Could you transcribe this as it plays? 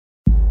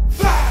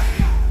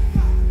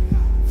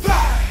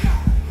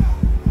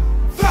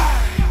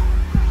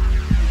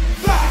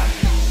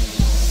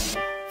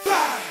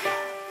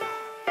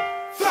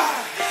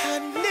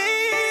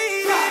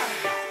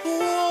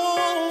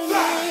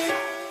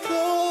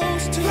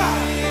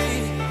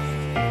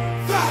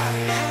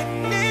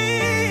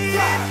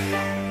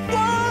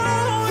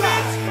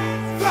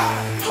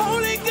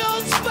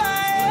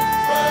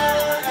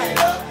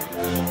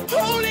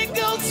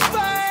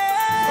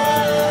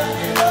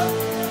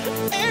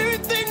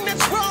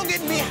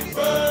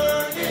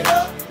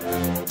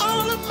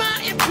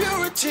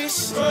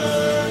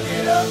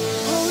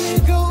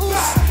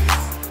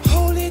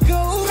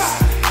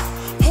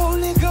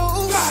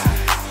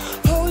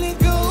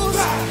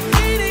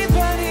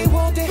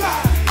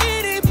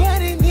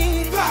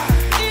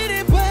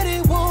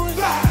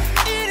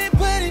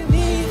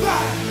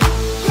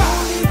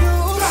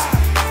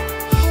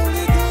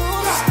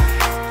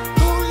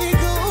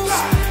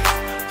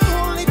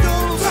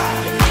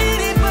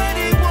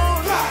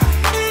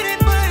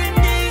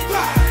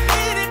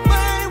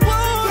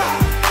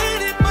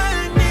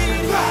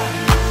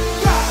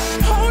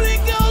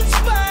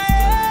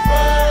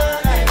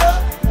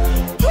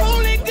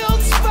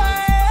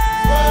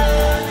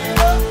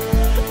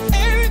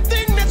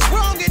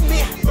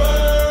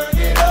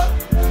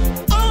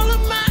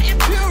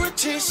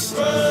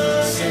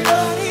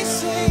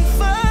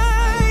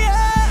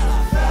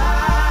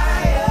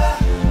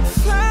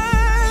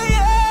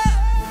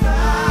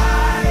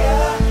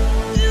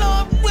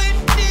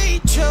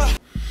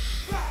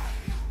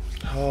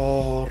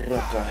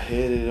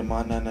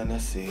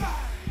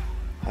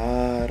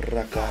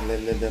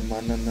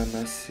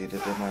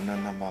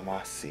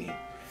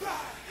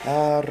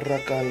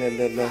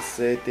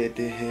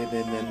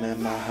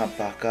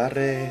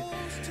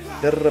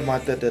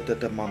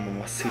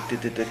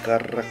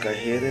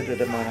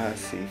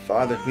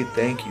Father, we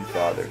thank you,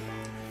 Father.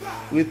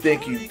 We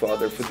thank you,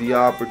 Father, for the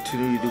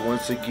opportunity to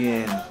once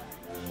again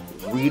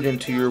read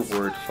into your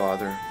word,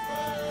 Father,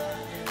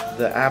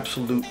 the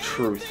absolute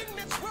truth.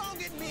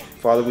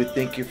 Father, we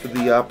thank you for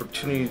the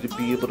opportunity to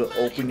be able to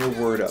open your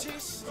word up.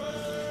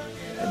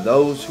 And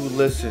those who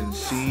listen,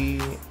 see,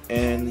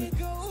 and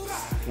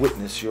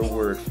witness your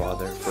word,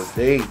 Father, for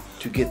they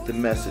to get the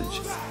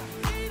message,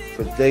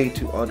 for they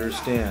to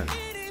understand,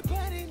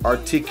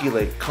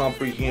 articulate,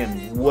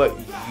 comprehend what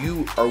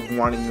you are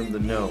wanting them to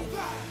know.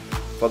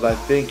 Father, I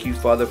thank you,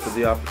 Father, for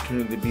the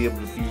opportunity to be able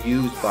to be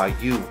used by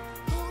you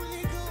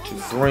to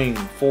bring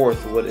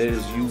forth what it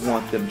is you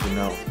want them to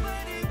know.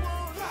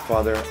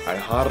 Father, I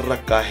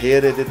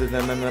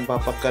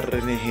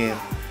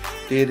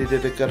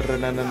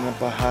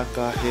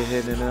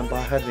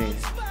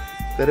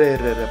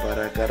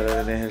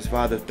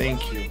Father,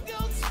 thank you.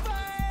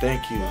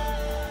 Thank you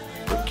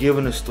for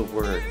giving us the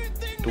word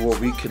to where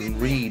we can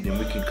read and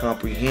we can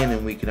comprehend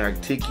and we can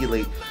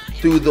articulate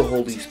through the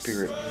Holy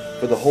Spirit.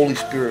 For the Holy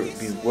Spirit to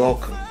be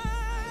welcome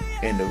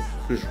and to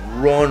just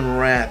run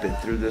rapid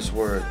through this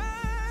word.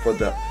 For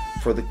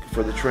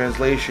the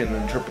translation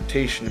and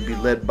interpretation to be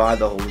led by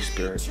the Holy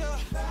Spirit.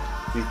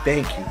 We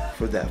thank you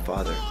for that,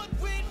 Father.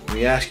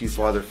 We ask you,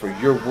 Father, for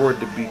your word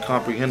to be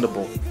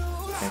comprehensible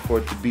and for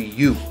it to be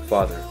you,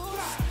 Father.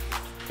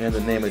 In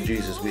the name of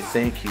Jesus, we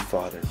thank you,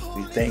 Father.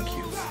 We thank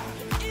you.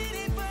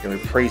 And we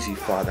praise you,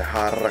 Father.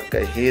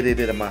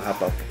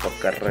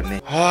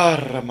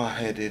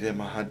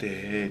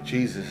 In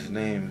Jesus'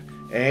 name.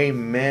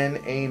 Amen,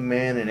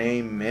 amen, and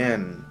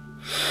amen.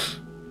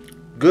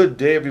 Good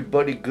day,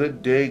 everybody.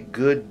 Good day,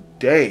 good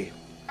day.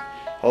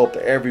 Hope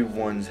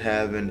everyone's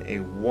having a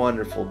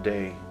wonderful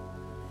day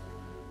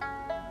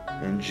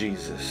in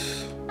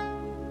Jesus.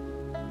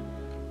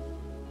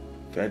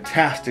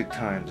 Fantastic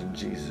times in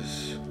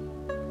Jesus.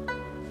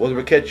 Whether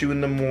we catch you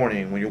in the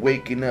morning, when you're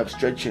waking up,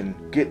 stretching,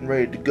 getting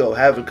ready to go,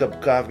 having a cup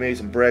of coffee, maybe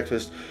some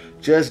breakfast,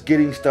 just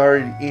getting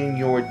started in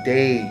your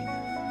day,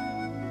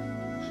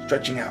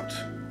 stretching out,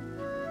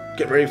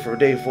 get ready for a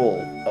day full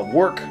of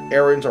work,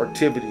 errands, or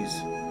activities.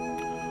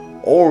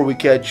 Or we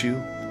catch you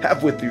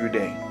halfway through your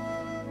day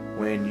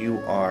when you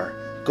are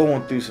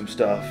going through some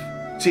stuff,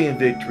 seeing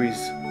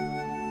victories,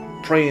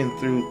 praying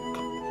through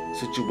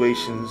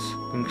situations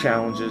and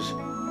challenges,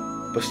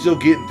 but still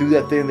getting through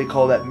that thing they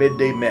call that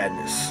midday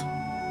madness.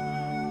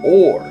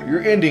 Or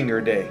you're ending your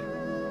day,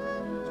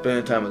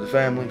 spending time with the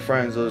family,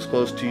 friends, those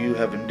close to you,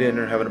 having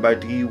dinner, having a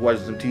bite to eat,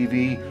 watching some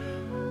TV,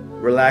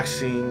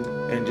 relaxing,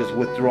 and just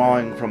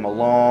withdrawing from a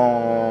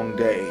long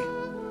day.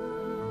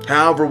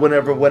 However,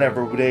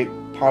 whatever day,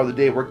 part of the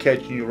day we're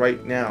catching you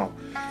right now,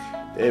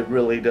 it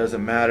really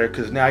doesn't matter,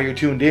 because now you're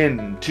tuned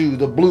in to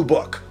the Blue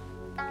Book,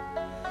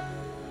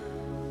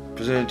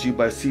 presented to you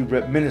by C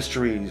Rep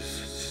Ministries,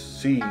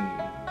 C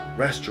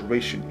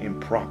Restoration in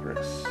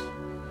Progress,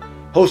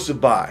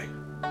 hosted by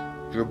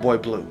your boy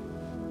Blue,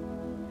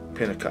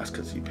 Pentecost,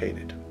 because he paid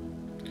it.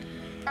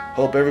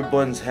 Hope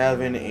everyone's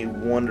having a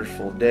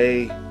wonderful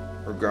day,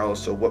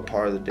 regardless of what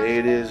part of the day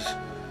it is.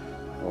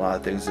 A lot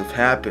of things have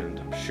happened,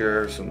 I'm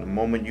sure, from the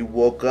moment you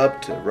woke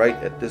up to right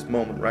at this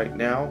moment right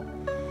now.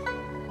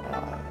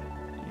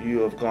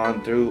 You have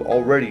gone through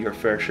already your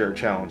fair share of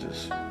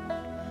challenges.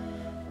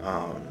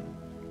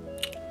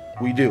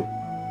 We do.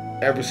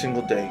 Every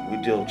single day we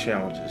deal with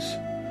challenges.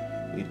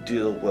 We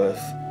deal with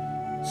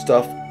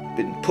stuff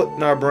being put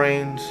in our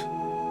brains.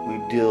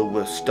 We deal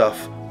with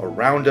stuff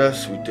around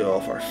us. We deal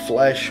with our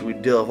flesh. We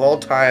deal with all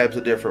types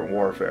of different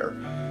warfare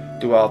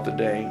throughout the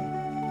day,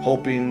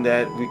 hoping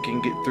that we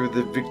can get through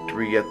the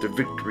victory at the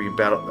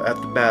battle at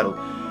the battle.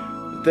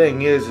 The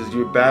thing is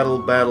you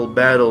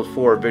battle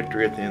for a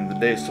victory at the end of the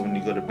day. So when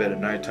you go to bed at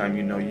nighttime,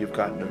 you know you've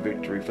gotten a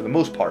victory for the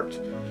most part.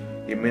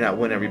 You may not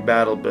win every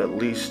battle, but at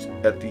least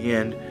at the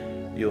end,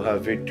 you'll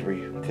have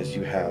victory because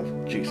you have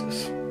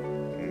Jesus.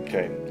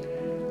 Okay,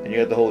 and you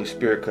have the Holy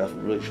Spirit that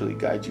really truly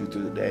guides you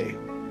through the day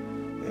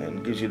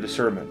and gives you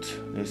discernment.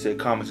 They say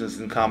common sense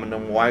and common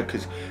knowledge. Why?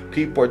 Because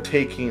people are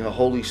taking a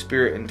Holy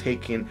Spirit and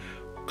taking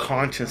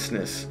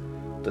consciousness,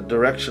 the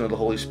direction of the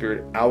Holy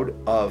Spirit, out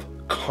of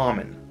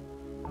common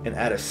and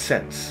out of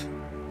sense.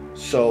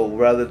 So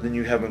rather than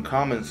you having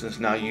common sense,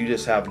 now you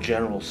just have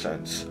general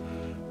sense,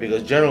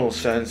 because general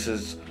sense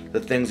is the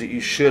things that you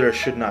should or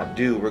should not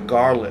do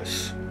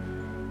regardless.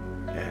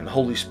 And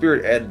Holy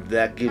Spirit added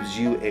that gives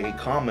you a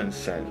common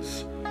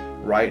sense,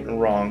 right and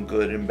wrong,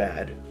 good and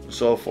bad, and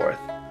so forth.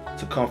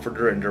 It's a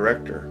comforter and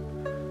director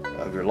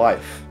of your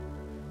life.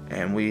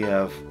 And we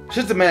have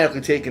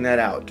systematically taken that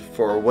out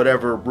for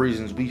whatever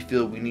reasons we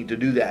feel we need to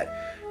do that.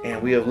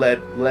 And we have let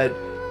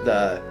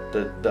the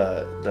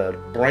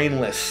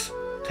brainless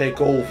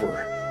take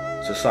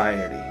over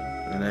society.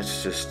 And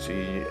that's just,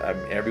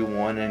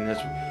 everyone in this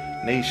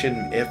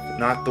nation, if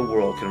not the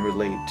world, can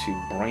relate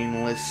to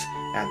brainless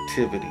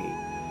activity.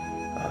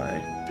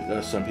 There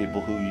are some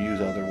people who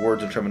use other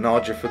words and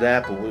terminology for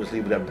that, but we'll just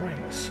leave it at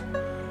brainless.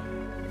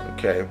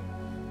 Okay.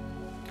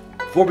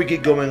 Before we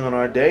get going on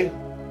our day,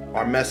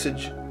 our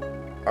message,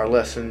 our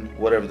lesson,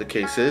 whatever the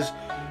case is,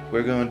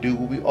 we're going to do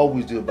what we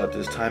always do about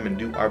this time and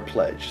do our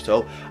pledge.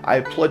 So I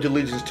pledge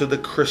allegiance to the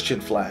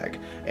Christian flag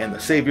and the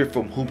Savior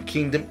from whom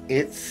kingdom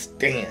it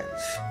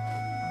stands.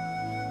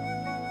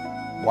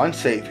 One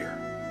Savior,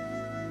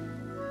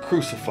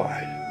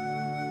 crucified,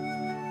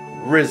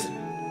 risen,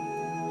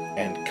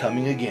 and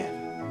coming again,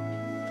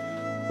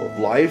 of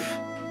life,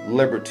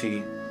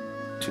 liberty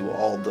to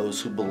all those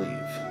who believe.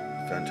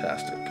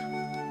 Fantastic.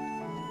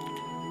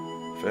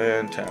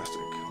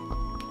 Fantastic.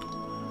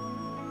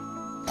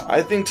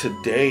 I think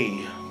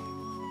today,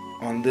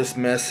 on this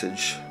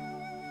message,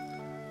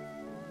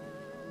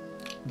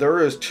 there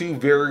is two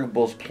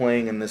variables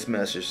playing in this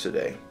message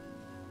today.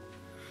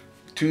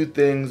 Two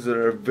things that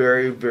are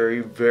very, very,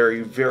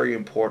 very, very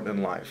important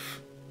in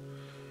life.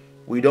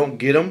 We don't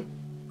get them.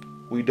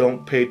 We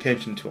don't pay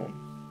attention to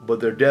them. But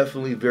they're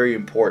definitely very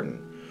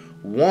important.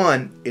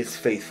 One is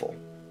faithful.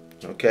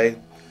 Okay?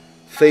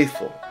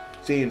 Faithful.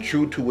 Staying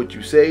true to what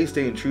you say,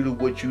 staying true to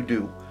what you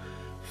do.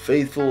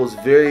 Faithful is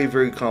very,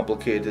 very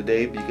complicated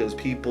today because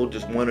people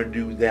just want to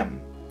do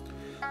them.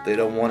 They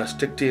don't want to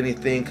stick to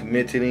anything,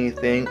 commit to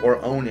anything, or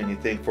own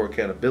anything for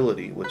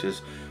accountability, which is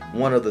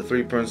one of the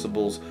three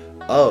principles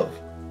of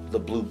the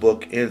Blue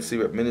Book and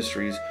Secret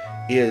Ministries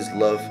is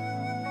love,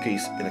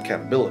 peace, and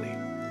accountability.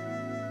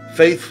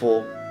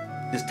 Faithful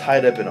is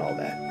tied up in all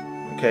that.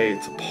 Okay,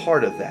 it's a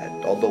part of that.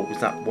 Although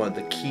it's not one of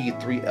the key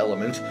three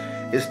elements,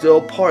 it's still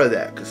a part of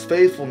that because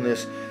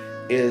faithfulness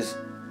is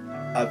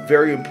a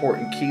very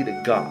important key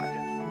to God.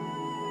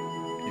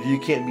 If you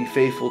can't be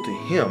faithful to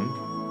Him,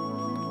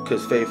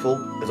 because faithful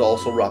is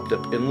also wrapped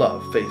up in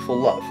love, faithful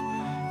love.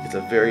 It's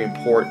a very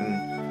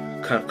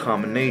important kind of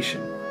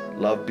combination.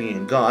 Love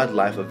being God,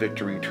 life of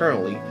victory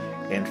eternally,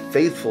 and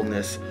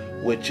faithfulness,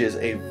 which is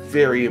a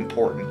very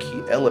important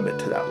key element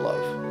to that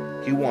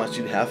love. He wants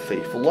you to have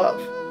faithful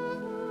love.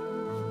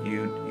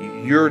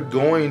 You're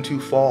going to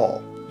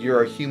fall.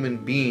 You're a human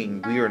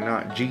being. We are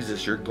not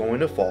Jesus. You're going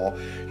to fall.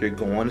 You're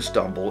going to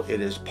stumble.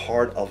 It is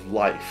part of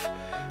life.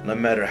 No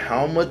matter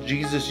how much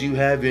Jesus you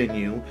have in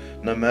you,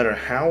 no matter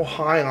how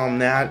high on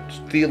that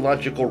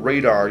theological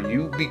radar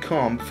you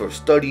become for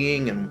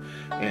studying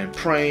and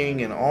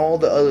praying and all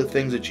the other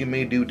things that you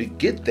may do to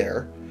get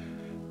there,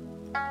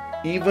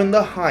 even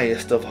the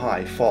highest of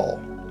high fall.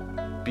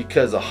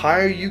 Because the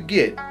higher you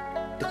get,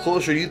 the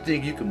closer you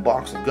think you can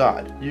box with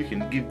God. You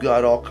can give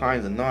God all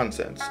kinds of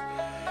nonsense.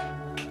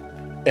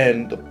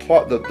 And the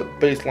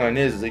baseline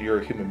is that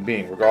you're a human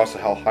being. Regardless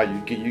of how high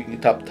you can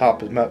get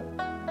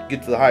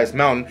get to the highest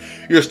mountain,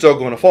 you're still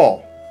going to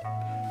fall.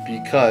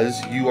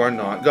 Because you are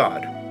not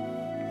God.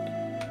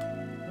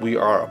 We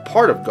are a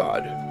part of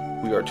God.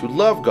 We are to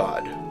love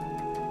God.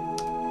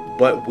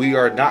 But we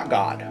are not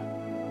God.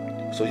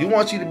 So He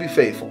wants you to be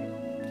faithful.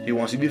 He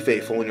wants you to be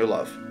faithful in your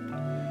love.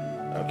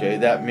 Okay,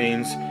 that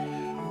means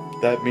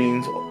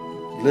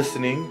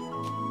listening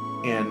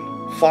and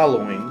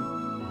following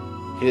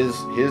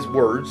His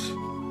words,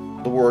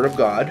 the Word of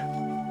God,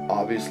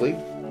 obviously,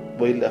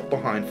 what He left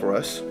behind for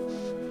us.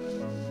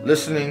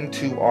 Listening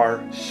to our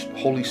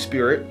Holy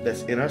Spirit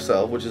that's in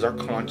ourselves, which is our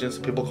conscience.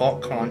 People call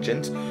it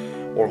conscience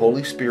or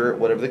Holy Spirit,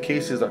 whatever the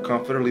case is, our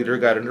comforter, leader,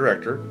 guide, and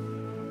director.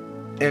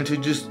 And to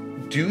just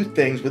do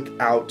things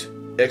without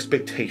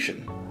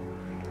expectation.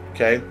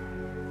 Okay?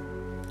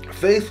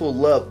 Faithful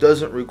love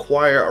doesn't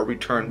require a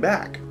return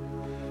back.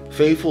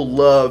 Faithful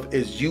love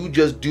is you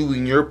just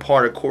doing your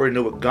part according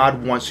to what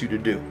God wants you to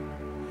do.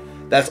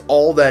 That's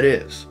all that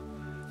is.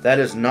 That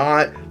is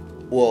not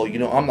well,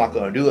 I'm not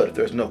going to do it if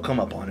there's no come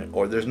up on it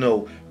or there's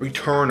no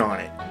return on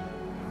it.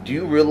 Do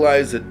you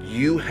realize that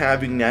you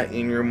having that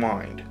in your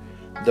mind,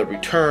 the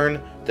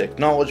return, the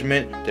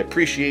acknowledgement, the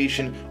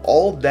appreciation,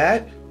 all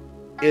that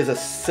is a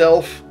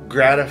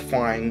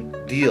self-gratifying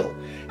deal.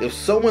 If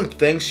someone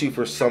thanks you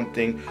for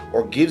something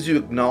or gives you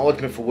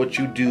acknowledgement for what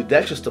you do,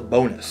 that's just a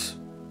bonus.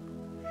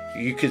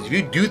 Because if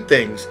you do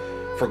things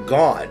for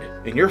God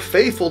and you're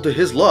faithful to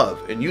His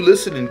love and you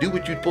listen and do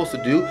what you're supposed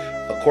to do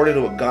according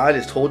to what God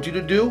has told you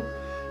to do,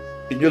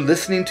 and you're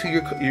listening to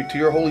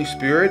your Holy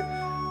Spirit,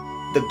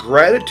 the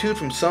gratitude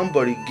from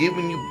somebody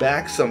giving you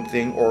back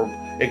something or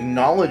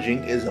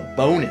acknowledging is a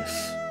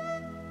bonus.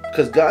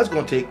 Because God's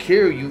going to take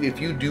care of you if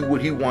you do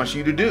what He wants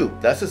you to do.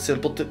 That's a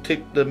simple to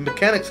take the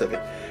mechanics of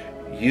it.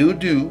 You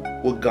do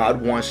what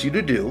God wants you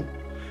to do.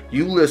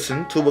 You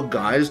listen to what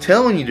God is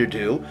telling you to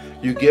do.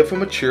 You give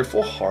from a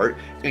cheerful heart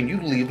and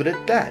you leave it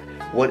at that.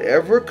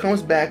 Whatever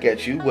comes back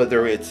at you,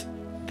 whether it's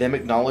them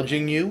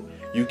acknowledging you,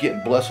 you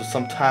getting blessed with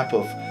some type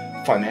of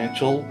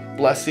financial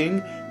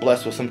blessing,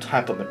 blessed with some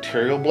type of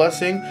material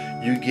blessing,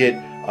 you get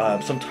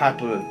some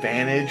type of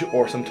advantage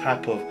or some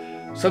type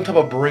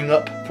of bring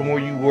up from where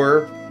you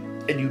were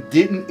and you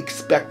didn't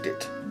expect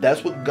it.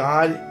 That's what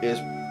God is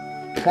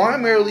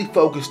primarily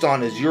focused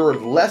on, is your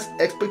less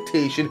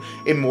expectation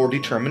and more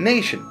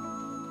determination.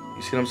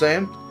 You see what I'm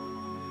saying?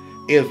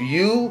 If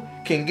you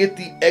can get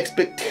the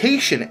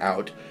expectation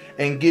out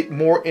and get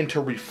more into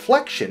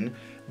reflection,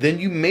 then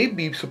you may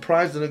be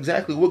surprised at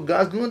exactly what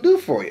God's going to do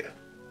for you.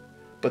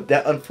 But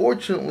that,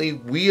 unfortunately,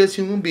 we as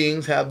human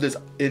beings have this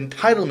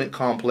entitlement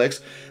complex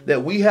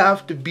that we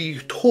have to be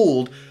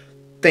told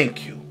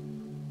thank you.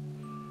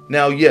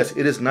 Now, yes,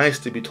 it is nice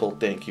to be told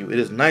thank you. It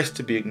is nice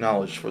to be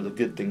acknowledged for the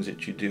good things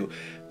that you do.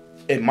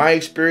 In my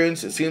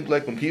experience, it seems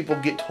like when people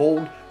get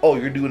told, oh,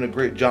 you're doing a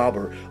great job,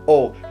 or,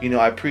 oh,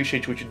 I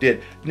appreciate what you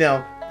did.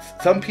 Now,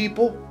 some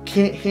people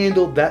can't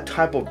handle that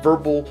type of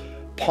verbal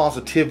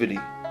positivity.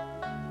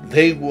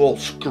 They will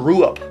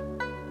screw up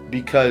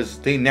because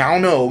they now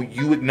know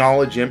you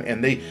acknowledge them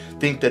and they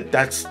think that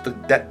that's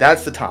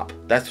the top.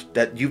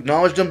 That you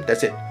acknowledged them,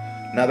 that's it.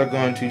 Now they're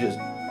going to just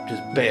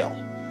bail.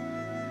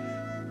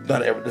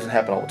 Not ever, doesn't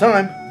happen all the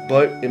time,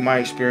 but in my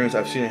experience,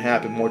 I've seen it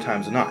happen more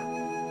times than not.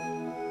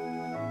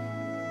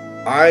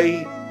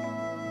 I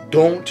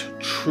don't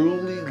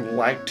truly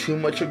like too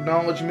much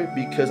acknowledgement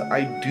because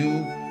I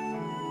do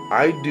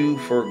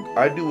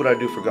what I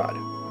do for God.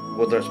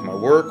 Whether it's my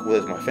work, whether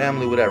it's my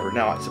family, whatever.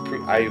 Now,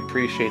 I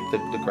appreciate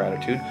the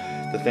gratitude,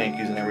 the thank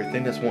yous and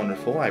everything. That's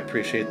wonderful. I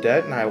appreciate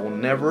that, and I will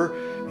never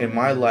in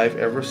my life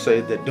ever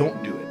say that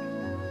don't do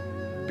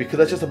it, because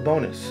that's just a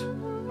bonus.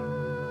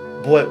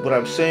 But what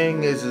I'm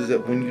saying is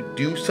that when you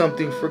do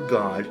something for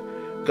God,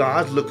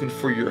 God's looking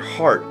for your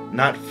heart,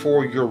 not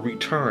for your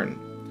return,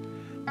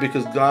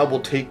 because God will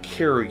take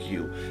care of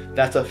you.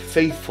 That's a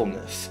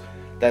faithfulness.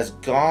 That's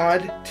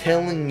God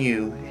telling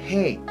you,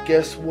 hey,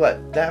 guess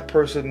what? That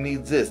person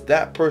needs this.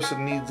 That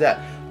person needs that.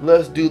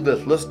 Let's do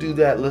this. Let's do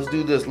that. Let's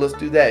do this. Let's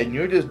do that. And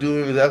you're just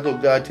doing exactly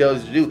what God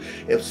tells you to do.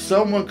 If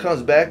someone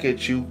comes back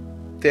at you,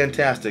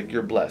 fantastic.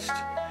 You're blessed.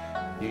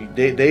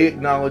 They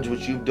acknowledge what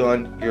you've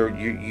done.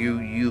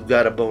 You've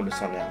got a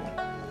bonus on that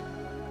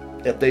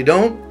one. If they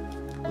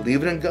don't,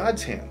 leave it in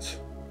God's hands.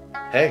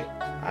 Hey,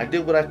 I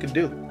did what I could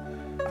do.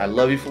 I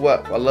love you for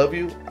what? I love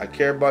you. I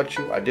care about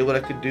you. I did what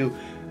I could do.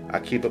 I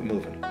keep it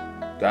moving.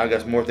 God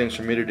got more things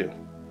for me to do.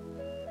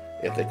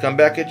 If they come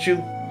back at you,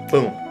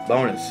 boom,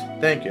 bonus.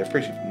 Thank you. I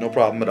appreciate it. No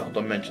problem at all.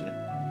 Don't mention it.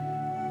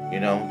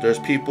 There's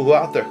people who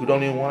out there who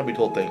don't even want to be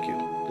told thank you.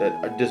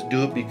 That just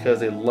do it because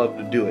they love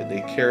to do it.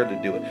 They care to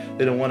do it.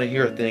 They don't want to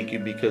hear a thank you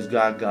because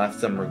God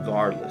got them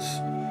regardless.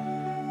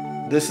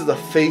 This is a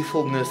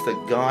faithfulness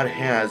that God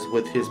has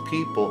with His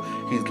people.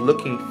 He's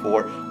looking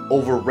for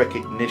over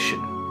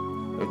recognition.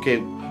 Okay,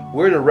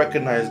 we're to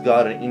recognize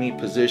God in any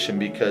position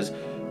because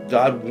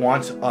God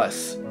wants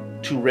us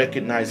to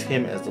recognize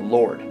Him as the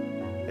Lord,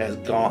 as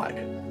God.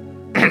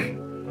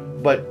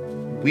 But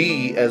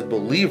we as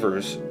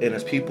believers and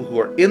as people who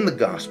are in the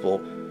gospel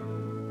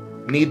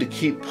need to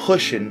keep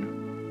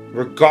pushing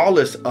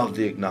regardless of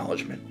the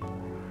acknowledgement.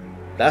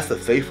 That's the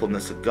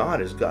faithfulness of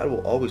God, is God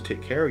will always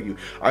take care of you.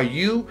 Are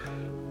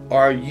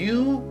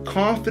you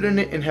confident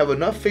and have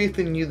enough faith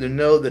in you to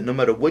know that no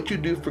matter what you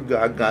do for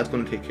God, God's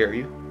going to take care of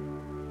you?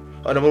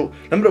 No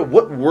matter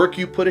what work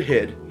you put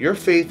ahead, your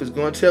faith is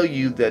going to tell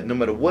you that no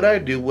matter what I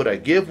do, what I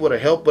give, what I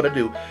help, what I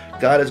do,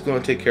 God is going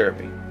to take care of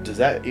me. Is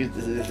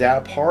that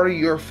a part of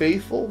your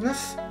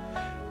faithfulness?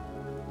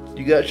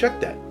 You got to check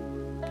that.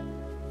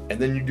 And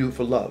then you do it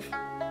for love.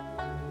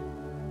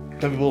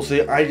 Some people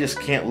say, I just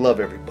can't love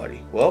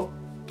everybody. Well,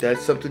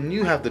 that's something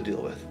you have to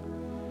deal with.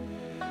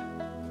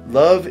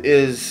 Love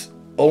is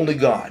only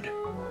God.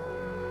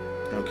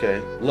 Okay?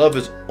 Love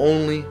is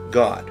only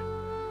God.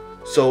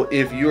 So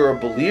if you're a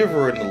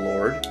believer in the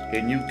Lord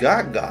and you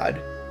got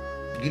God,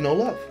 you know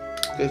love.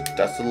 Because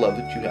that's the love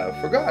that you have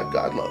for God.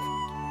 God love.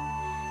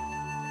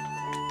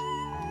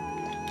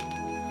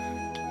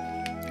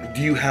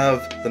 Do you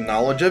have the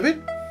knowledge of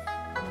it?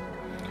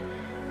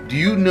 Do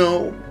you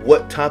know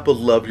what type of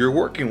love you're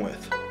working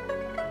with?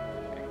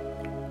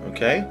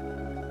 Okay?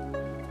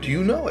 Do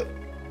you know it?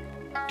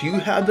 Do you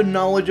have the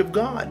knowledge of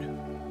God?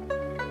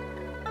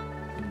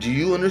 Do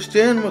you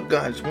understand what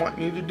God's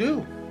wanting you to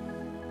do?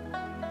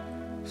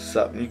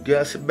 Something you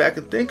gotta sit back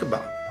and think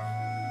about.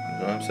 You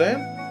know what I'm saying?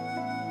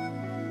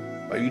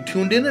 Are you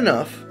tuned in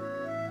enough,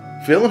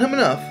 feeling Him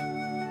enough,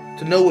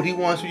 to know what He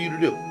wants for you to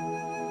do?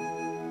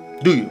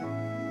 Do you?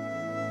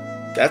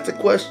 That's a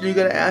question you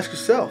gotta ask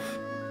yourself.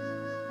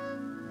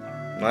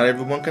 Not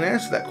everyone can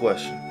answer that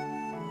question.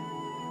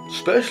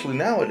 Especially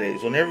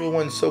nowadays when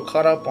everyone's so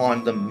caught up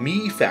on the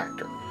me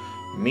factor.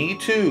 Me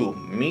too,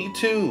 me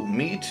too,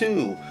 me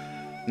too.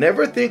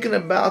 Never thinking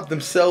about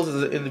themselves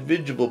as an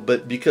individual,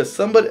 but because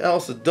somebody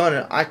else has done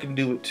it, I can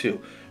do it too.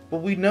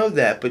 Well, we know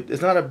that, but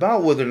it's not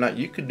about whether or not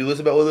you can do it.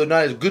 It's about whether or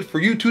not it's good for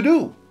you to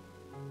do.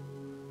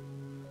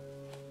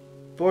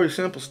 Very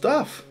simple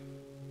stuff.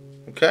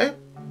 Okay?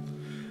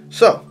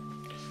 So,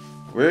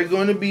 we're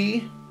going to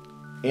be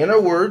in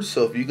our words.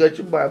 So if you got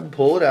your Bible,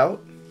 pull it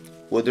out.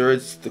 Whether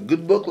it's the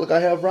good book like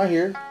I have right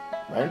here,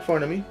 right in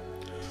front of me,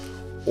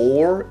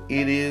 or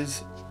it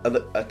is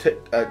a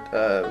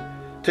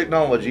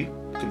technology,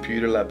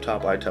 computer,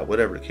 laptop, iTop,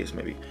 whatever the case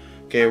may be.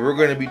 Okay, we're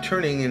going to be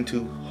turning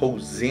into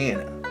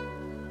Hosea.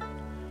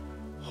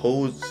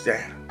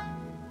 Hosea.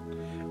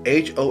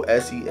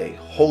 H-O-S-E-A.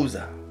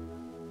 Hosea.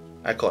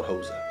 I call it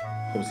Hosea.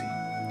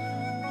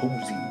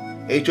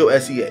 Hosea.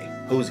 H-O-S-E-A.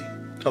 Hosea.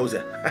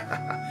 Hosea.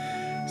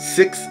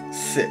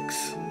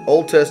 6:6.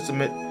 Old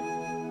Testament.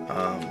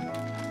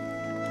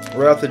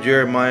 Right after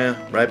Jeremiah,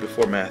 right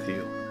before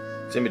Matthew.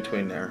 It's in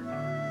between there.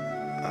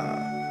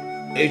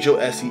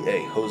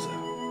 H-O-S-E-A. Hosea.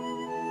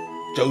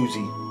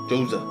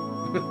 Joseph.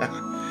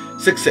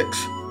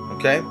 6:6.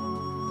 Okay?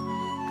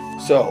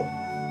 So,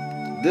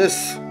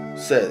 this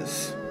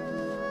says,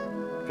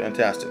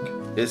 fantastic.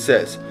 It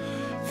says,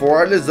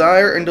 for I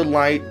desire and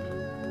delight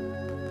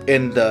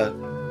in the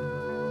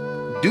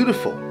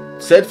dutiful,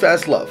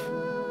 steadfast love.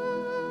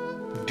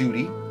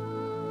 Duty,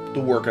 the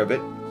work of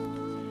it.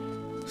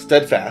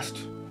 Steadfast,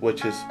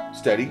 which is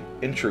steady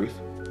in truth.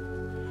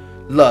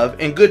 Love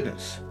and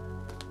goodness.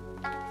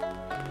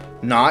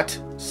 Not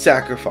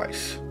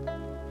sacrifice.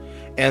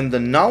 And the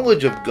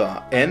knowledge of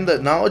God, and the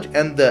knowledge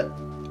and the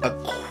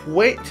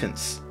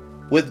acquaintance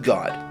with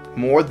God,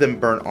 more than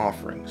burnt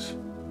offerings.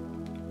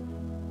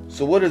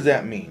 So what does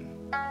that mean?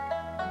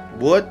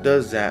 What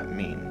does that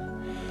mean?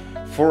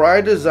 For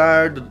I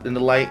desire and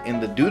delight in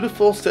the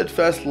dutiful,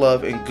 steadfast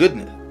love and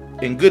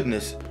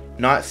goodness,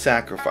 not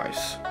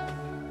sacrifice.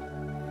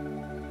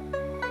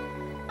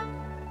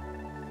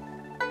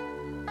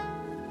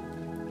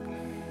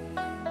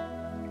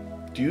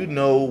 Do you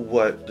know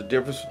what the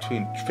difference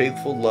between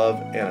faithful love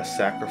and a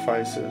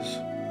sacrifice is?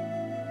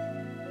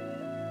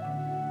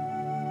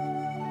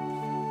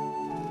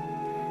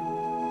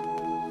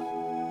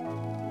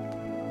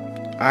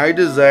 I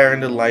desire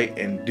and delight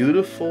in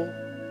dutiful,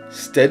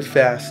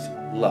 steadfast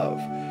love.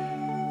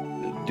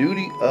 The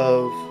duty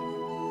of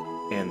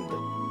and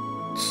the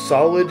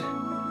solid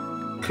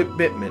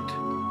commitment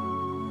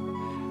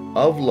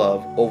of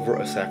love over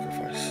a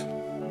sacrifice.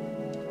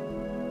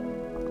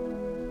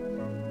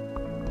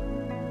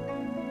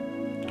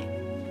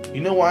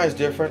 You know why it's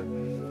different?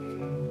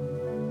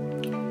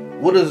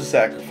 What is a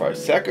sacrifice?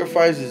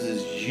 Sacrifices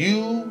is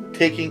you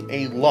taking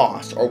a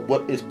loss, or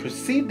what is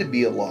perceived to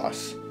be a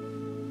loss,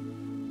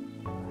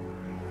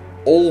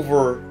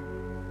 over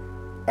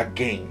a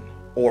gain,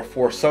 or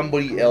for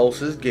somebody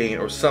else's gain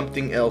or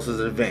something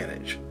else's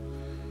advantage.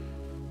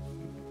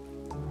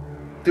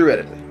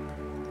 Theoretically.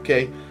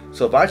 Okay?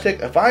 So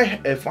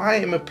if I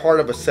am a part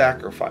of a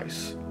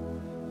sacrifice,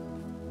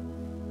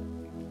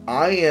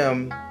 I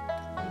am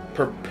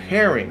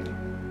preparing,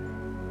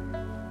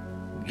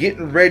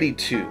 getting ready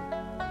to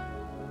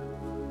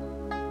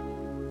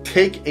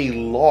take a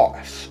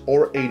loss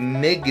or a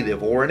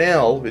negative or an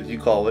L, as you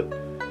call it,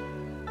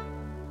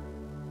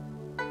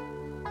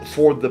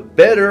 for the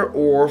better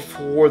or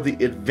for the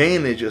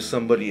advantage of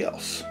somebody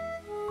else.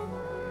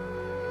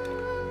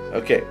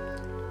 Okay.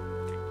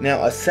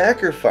 Now a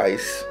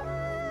sacrifice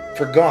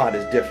for God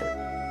is different.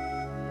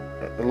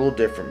 A little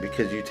different,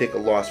 because you take a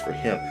loss for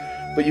Him.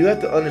 But you have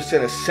to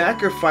understand, a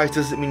sacrifice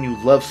doesn't mean you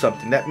love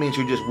something. That means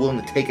you're just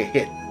willing to take a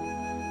hit.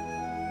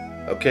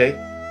 Okay?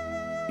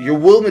 You're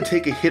willing to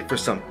take a hit for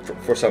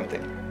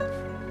something.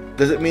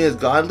 Does it mean it's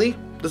godly?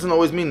 Doesn't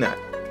always mean that.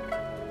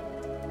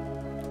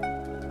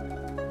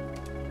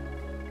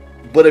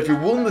 But if you're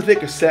willing to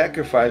take a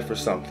sacrifice for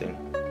something,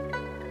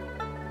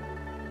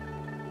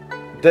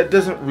 that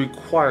doesn't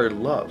require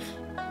love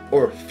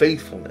or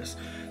faithfulness.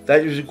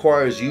 That just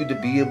requires you to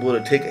be able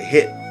to take a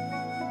hit.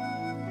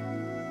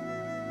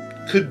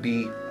 Could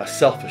be a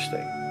selfish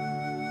thing.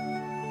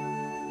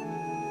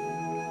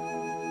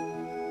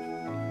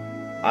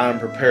 I'm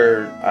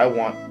prepared. I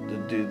want to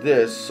do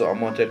this, so I'm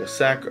going to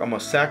take I'm going to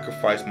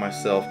sacrifice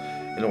myself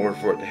in order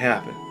for it to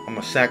happen. I'm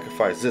going to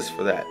sacrifice this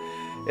for that.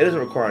 It doesn't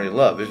require any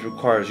love. It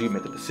requires you to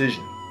make a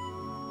decision.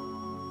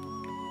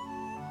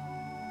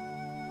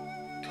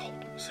 The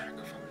ultimate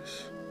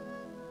sacrifice.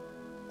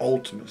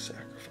 ultimate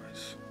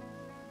sacrifice.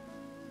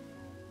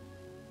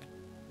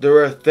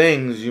 There are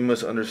things you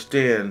must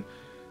understand,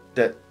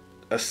 that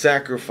a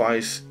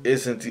sacrifice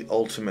isn't the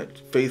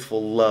ultimate.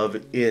 Faithful love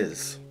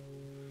is.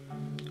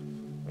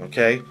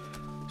 Okay?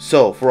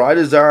 So, for I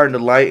desire and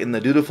delight in the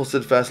dutiful,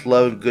 steadfast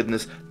love and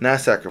goodness, not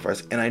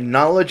sacrifice, and I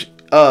knowledge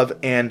of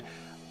and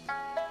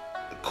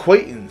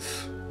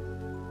acquaintance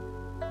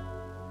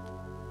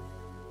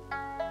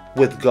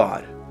with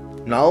God.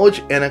 Knowledge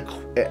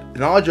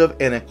of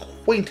and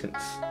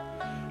acquaintance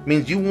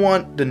means you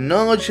want to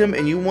knowledge Him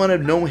and you want to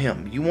know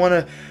Him. You want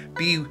to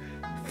be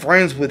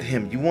friends with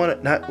Him. You want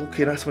to not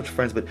so much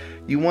friends, but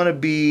you want to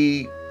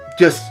be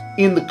just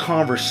in the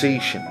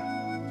conversation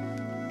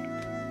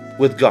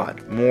with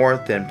God more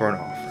than burnt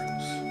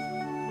offerings.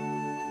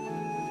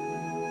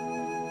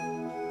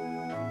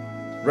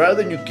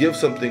 Rather than you give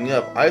something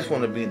up, I just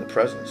want to be in the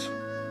presence.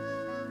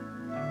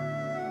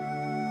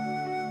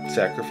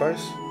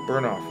 Sacrifice,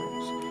 burnt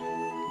offerings,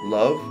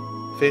 love,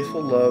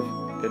 faithful love,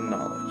 and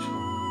knowledge.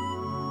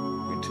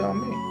 You tell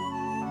me.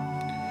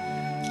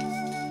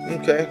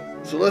 Okay,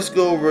 so let's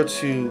go over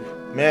to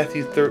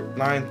Matthew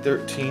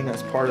 9:13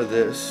 as part of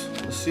this.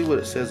 Let's see what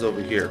it says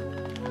over here.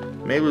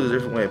 Maybe there's a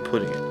different way of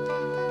putting it.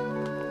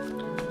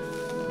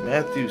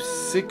 Matthew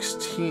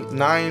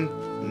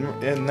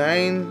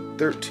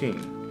 9:13.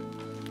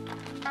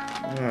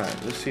 Alright,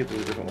 let's see if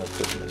there's a different way of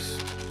putting this.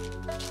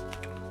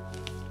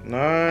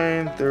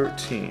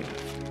 9:13.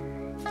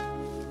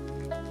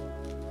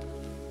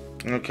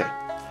 Okay.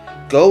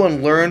 Go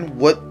and learn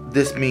what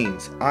this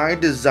means. I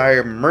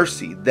desire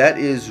mercy, that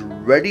is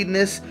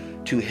readiness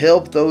to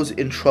help those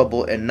in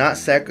trouble and not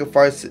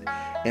sacrifice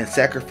and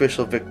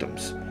sacrificial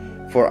victims.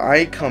 For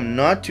I come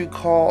not to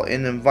call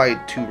and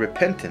invite to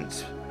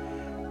repentance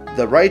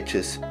the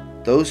righteous,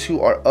 those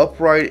who are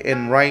upright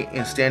and right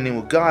in standing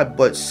with God,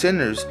 but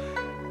sinners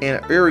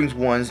and erring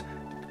ones,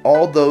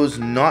 all those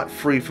not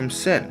free from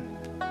sin.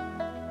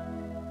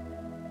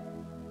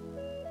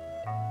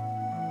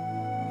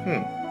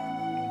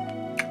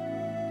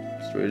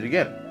 Let's read it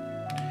again.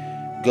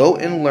 Go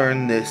and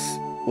learn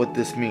what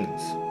this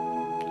means.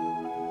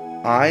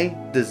 I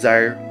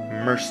desire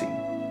mercy,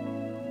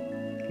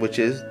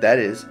 that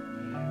is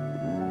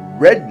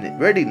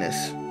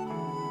readiness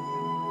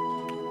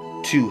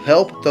to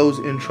help those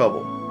in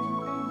trouble.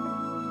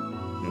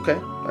 Okay,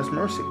 that's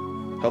mercy.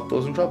 Help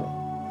those in trouble.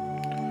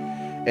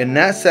 And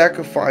not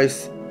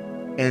sacrifice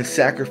and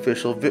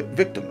sacrificial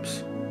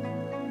victims.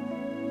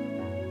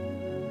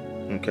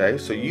 Okay,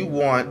 so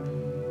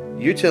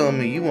you're telling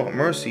me you want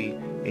mercy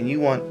and you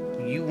want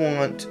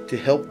to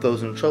help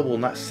those in trouble,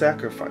 not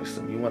sacrifice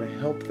them. You want to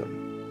help them.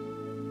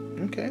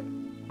 Okay.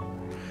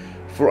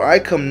 For I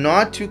come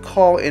not to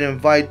call and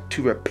invite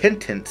to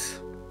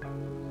repentance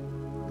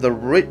the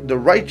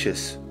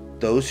righteous,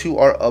 those who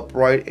are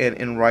upright and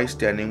in right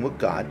standing with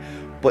God,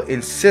 but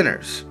in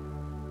sinners,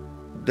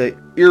 the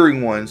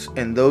erring ones,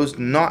 and those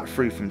not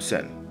free from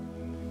sin.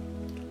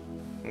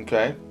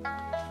 Okay?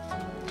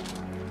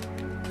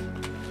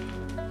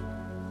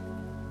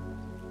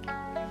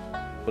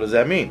 What does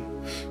that mean?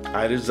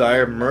 I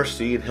desire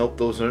mercy and help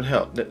those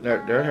that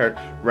are hurt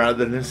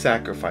rather than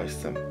sacrifice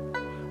them.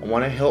 I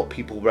want to help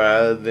people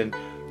rather than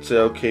say,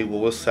 okay,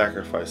 well, we'll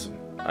sacrifice them.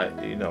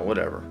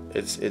 Whatever.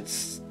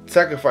 It's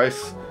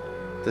sacrifice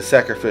the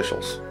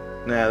sacrificials.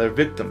 Now, they're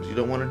victims. You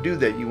don't want to do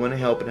that. You want to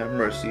help and have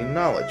mercy and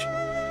knowledge.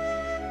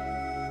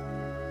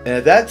 And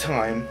at that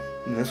time,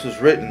 when this was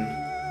written,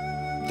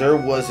 there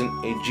wasn't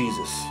a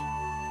Jesus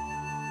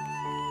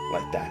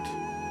like that.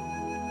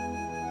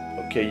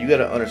 Okay, you got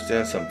to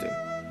understand something.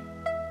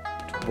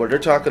 What they're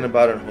talking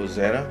about in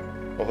Hosea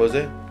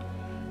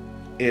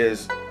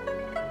is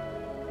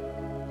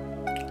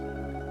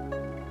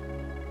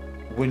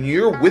when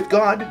you're with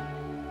God,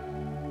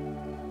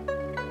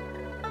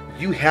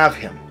 you have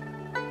Him.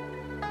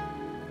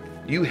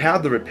 You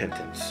have the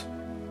repentance.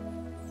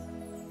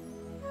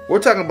 We're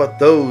talking about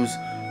those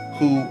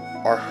who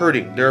are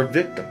hurting. They're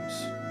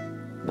victims.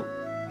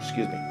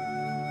 Excuse me.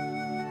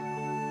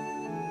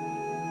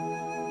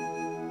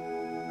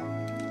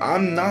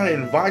 I'm not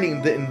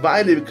inviting the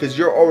invited because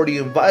you're already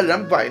invited.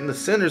 I'm inviting the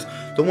sinners,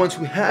 the ones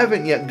who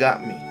haven't yet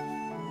got me.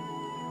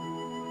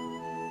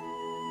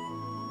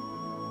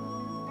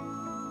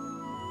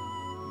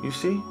 You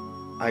see,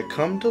 I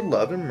come to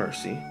love and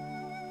mercy,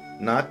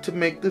 not to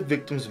make the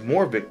victims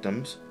more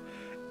victims,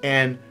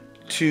 and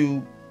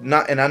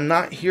I'm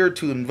not here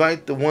to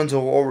invite the ones who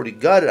already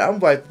got it. I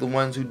invite the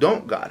ones who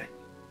don't got it.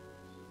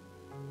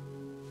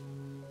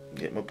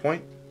 Get my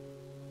point?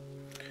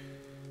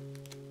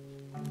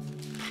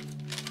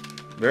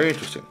 Very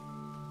interesting.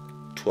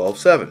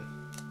 12:7.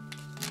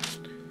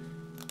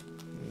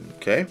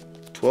 Okay,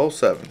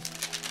 12:7.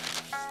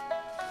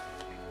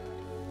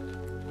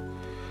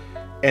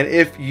 And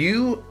if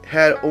you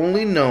had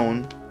only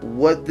known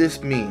what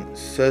this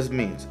means,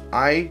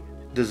 I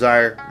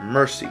desire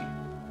mercy,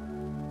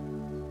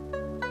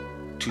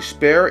 to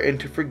spare and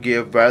to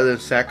forgive rather than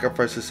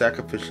sacrifice the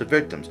sacrificial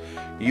victims,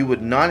 you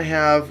would not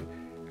have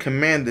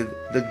commanded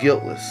the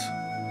guiltless.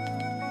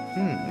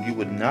 You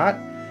would not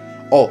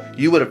Oh,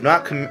 you would have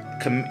not condemned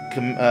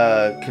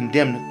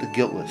the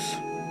guiltless.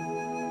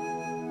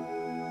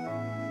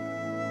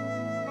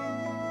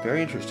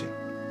 Very interesting.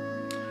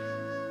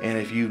 And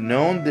if you've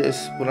known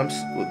this,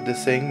 what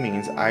this saying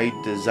means, I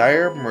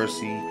desire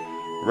mercy,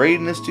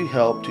 readiness to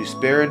help, to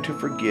spare, and to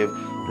forgive,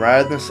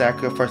 rather than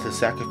sacrifice the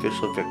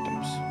sacrificial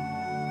victims.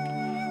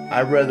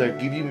 I'd rather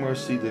give you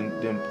mercy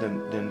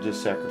than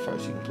just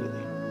sacrifice you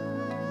completely.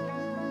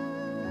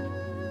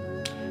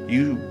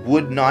 You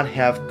would not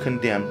have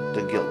condemned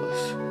the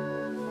guiltless.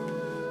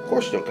 Of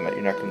course you're not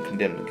going to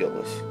condemn the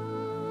guiltless.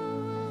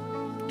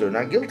 They're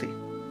not guilty.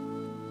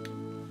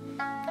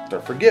 They're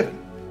forgiven.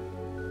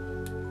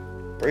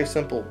 Very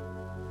simple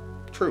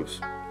truths.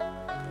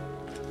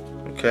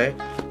 Okay?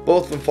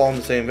 Both of them fall in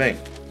the same vein.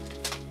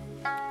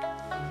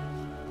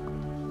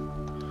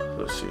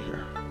 Let's see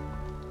here.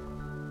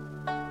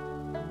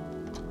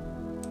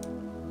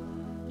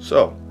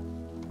 So,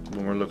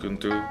 when we're looking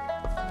through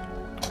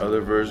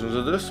other versions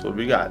of this, what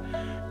we got?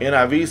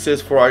 NIV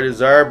says, for I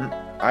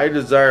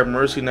desire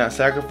mercy, not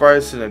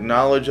sacrifice, and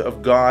knowledge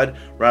of God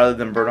rather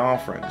than burnt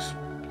offerings.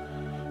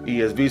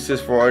 ESV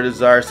says, for I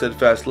desire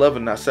steadfast love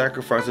and not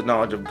sacrifice, the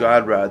knowledge of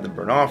God rather than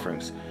burnt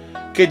offerings.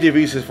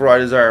 KJV says, for I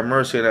desire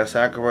mercy and not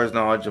sacrifice,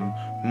 knowledge of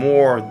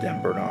more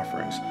than burnt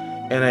offerings.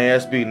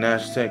 NASB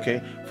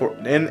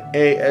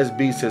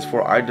says,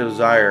 for I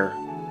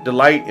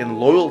delight in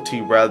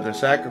loyalty rather than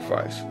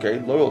sacrifice. Okay,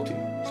 loyalty,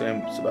 it's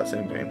about the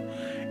same vein.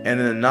 And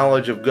in the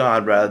knowledge of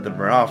God rather than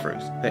burnt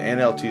offerings. The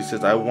NLT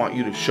says, I want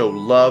you to show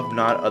love,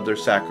 not other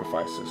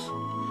sacrifices.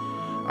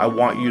 I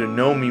want you to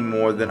know me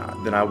more than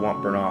I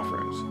want burnt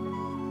offerings.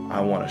 I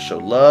want to show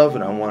love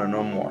and I want to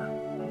know more.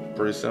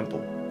 Pretty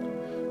simple.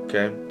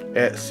 Okay.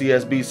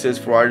 CSB says,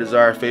 for I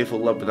desire faithful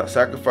love without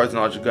sacrifice,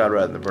 knowledge of God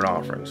rather than burnt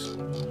offerings.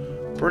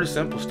 Pretty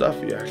simple stuff,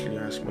 if you actually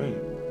ask me.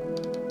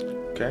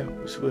 Okay.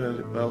 Let's see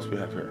what else we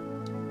have here.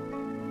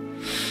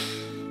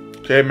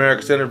 Okay,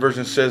 American Standard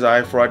Version says,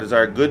 for I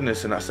desire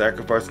goodness and not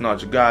sacrifice,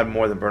 knowledge of God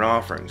more than burnt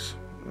offerings.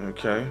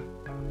 Okay.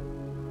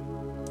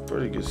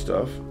 Pretty good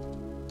stuff.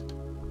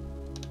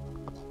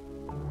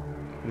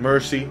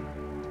 Mercy,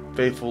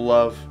 faithful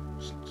love,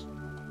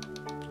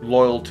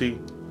 loyalty.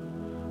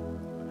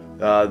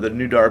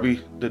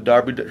 The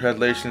Darby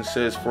translation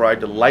says, for I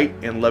delight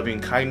in loving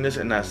kindness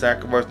and not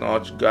sacrifice,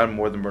 knowledge of God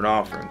more than burnt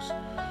offerings.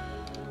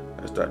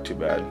 That's not too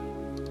bad.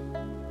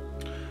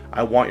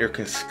 I want your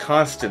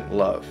constant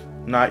love,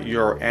 not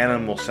your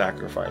animal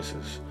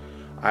sacrifices.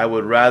 I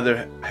would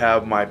rather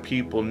have my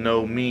people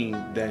know me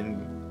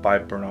than by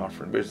burnt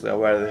offering. Basically, I'd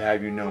rather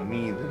have you know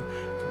me than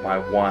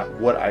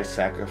what I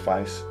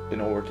sacrifice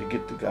in order to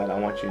get to God. I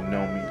want you to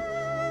know me.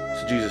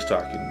 It's Jesus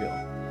talking, Bill.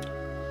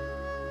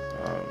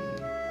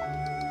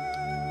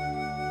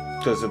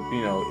 Because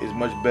it's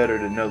much better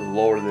to know the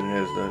Lord than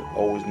it is to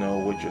always know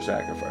what you're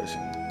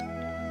sacrificing.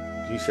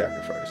 He's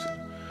sacrificing.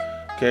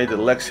 Okay, the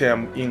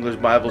Lexham English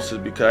Bible says,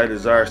 because I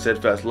desire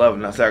steadfast love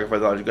and not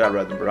sacrifice knowledge of God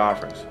rather than burnt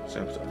offerings.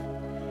 Same stuff.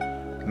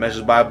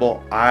 Message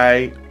Bible,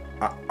 I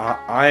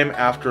am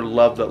after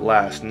love that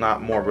lasts,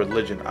 not more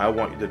religion. I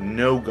want you to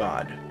know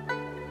God.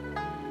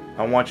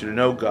 I want you to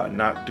know God,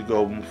 not to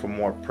go for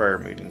more prayer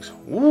meetings.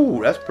 Ooh,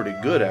 that's pretty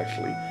good,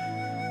 actually.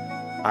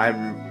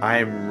 I'm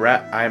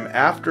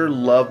after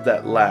love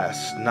that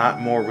lasts,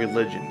 not more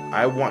religion.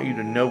 I want you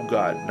to know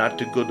God, not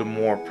to go to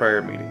more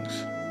prayer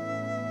meetings.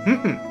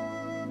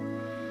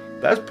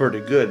 That's pretty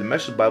good. The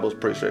Message Bible is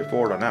pretty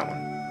straightforward on that one.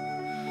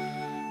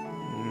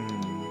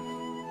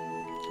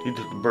 He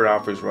took the burnt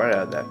offerings right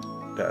out of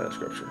that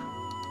scripture.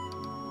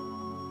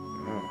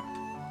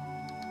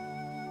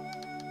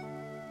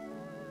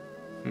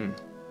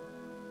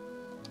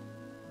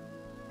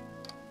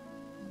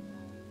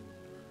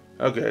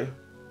 Okay.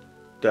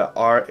 The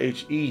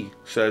RHE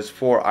says,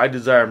 for I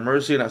desire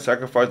mercy and not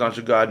sacrifice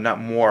unto God,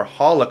 not more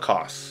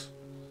holocausts.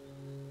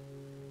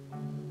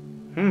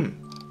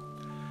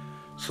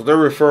 So they're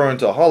referring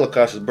to a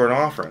holocaust as burnt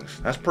offerings.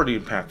 That's pretty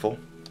impactful.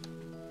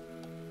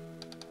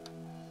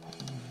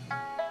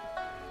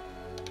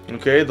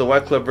 Okay, the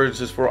Wycliffe version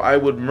says, for I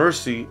would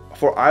mercy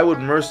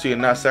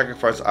and not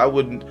sacrifice. I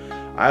would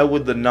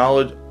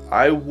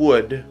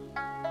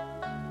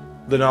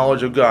the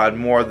knowledge of God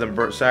more than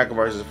burnt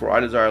sacrifices. For I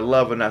desire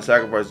love and not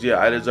sacrifice. Yeah,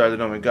 I desire the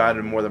knowing of God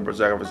and more than burnt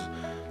sacrifices.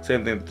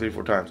 Same thing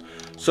 3-4 times.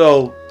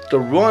 So the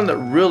one that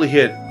really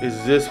hit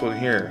is this one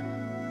here.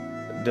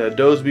 The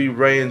Dosby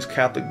Raines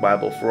Catholic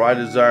Bible. For I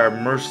desire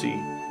mercy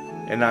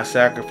and not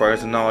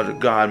sacrifice, the knowledge of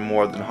God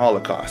more than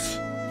holocaust.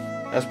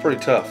 That's pretty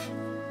tough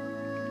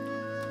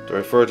to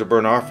refer to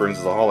burnt offerings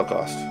as a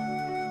holocaust.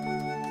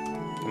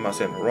 I'm not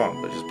saying they're wrong,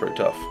 but it's just pretty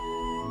tough.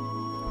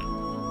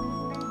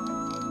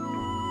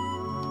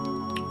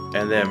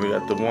 And then we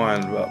got the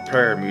one about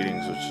prayer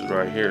meetings, which is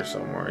right here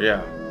somewhere.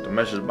 Yeah, the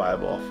Message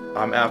Bible.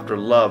 I'm after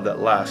love that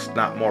lasts,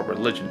 not more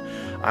religion.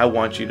 I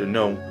want you to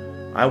know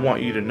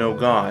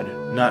God,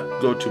 not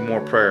go to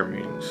more prayer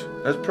meetings.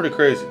 That's pretty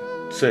crazy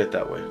to say it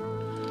that way.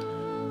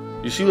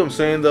 You see what I'm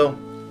saying, though?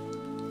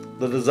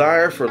 The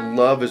desire for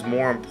love is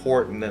more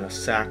important than a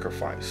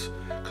sacrifice,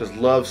 because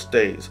love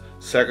stays.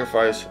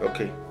 Sacrifice,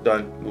 okay,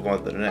 done, move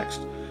on to the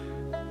next.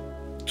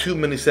 Too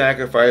many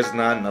sacrifices,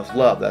 not enough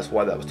love. That's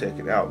why that was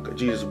taken out.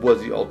 Jesus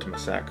was the ultimate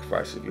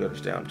sacrifice, if you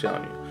understand what I'm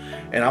telling you.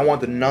 And I want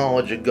the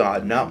knowledge of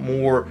God, not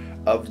more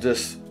of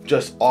just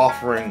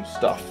offering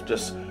stuff.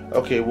 Just,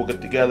 okay, we'll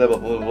get together, blah,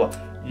 blah, blah,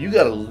 blah. You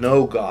got to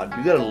know God.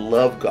 You got to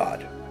love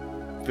God.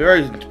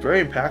 Very,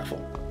 very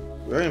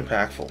impactful. Very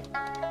impactful.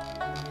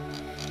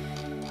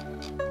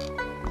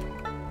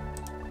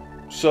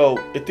 So,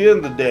 at the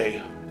end of the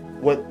day,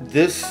 what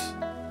this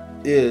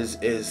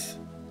is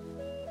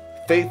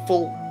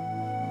faithful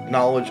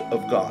knowledge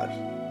of God.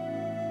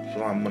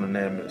 So I'm going to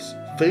name this.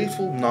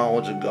 Faithful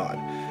knowledge of God.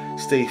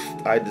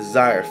 I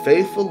desire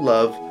faithful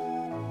love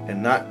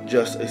and not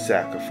just a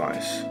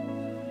sacrifice.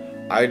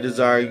 I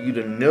desire you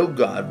to know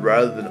God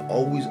rather than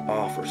always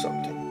offer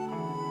something.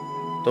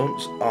 Don't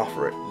just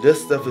offer it.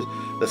 This stuff is,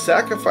 the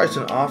sacrifice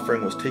and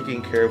offering was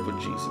taken care of with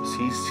Jesus.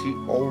 He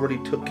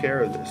already took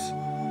care of this.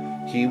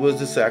 He was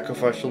the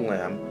sacrificial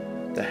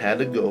lamb that had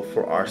to go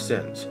for our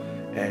sins.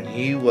 And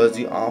he was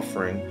the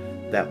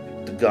offering that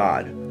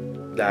God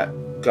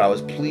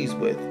was pleased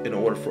with in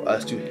order for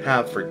us to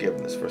have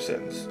forgiveness for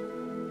sins.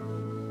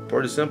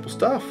 Pretty simple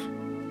stuff.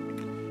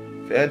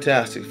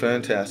 Fantastic,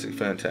 fantastic,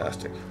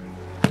 fantastic.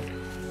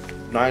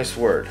 Nice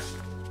word.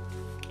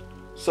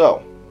 So,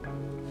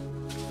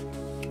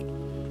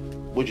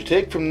 what you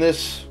take from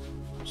this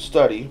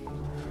study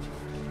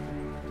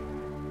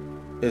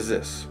is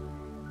this.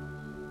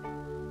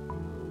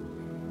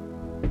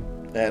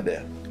 And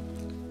there.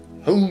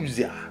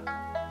 Hosea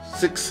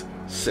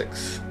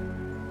 6:6.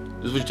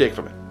 This is what you take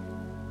from it.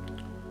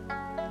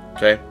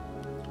 Okay?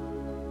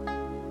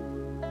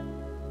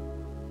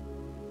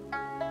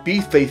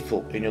 Be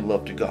faithful in your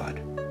love to God.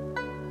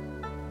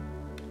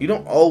 You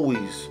don't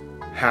always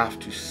have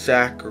to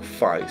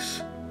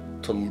sacrifice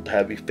to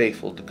be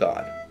faithful to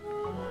God.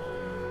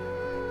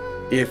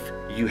 If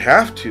you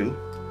have to,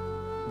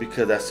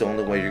 because that's the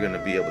only way you're going to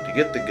be able to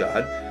get to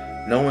God,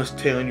 no one's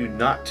telling you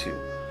not to.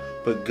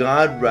 But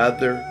God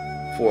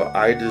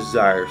I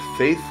desire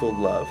faithful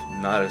love,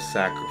 not a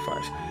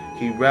sacrifice.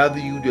 He'd rather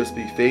you just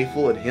be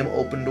faithful and Him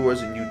open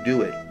doors and you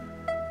do it,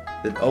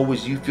 than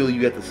always you feel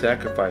you have to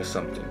sacrifice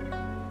something.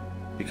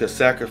 Because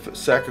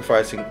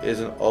sacrificing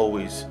isn't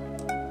always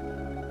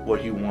what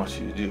He wants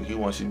you to do. He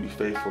wants you to be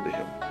faithful to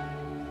Him.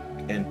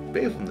 And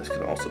faithfulness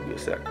can also be a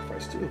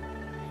sacrifice too.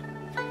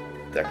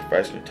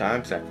 Sacrificing your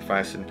time,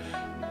 sacrificing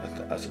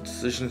a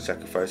decision,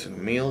 sacrificing a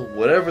meal,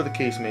 whatever the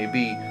case may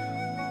be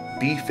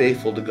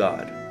faithful to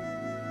God.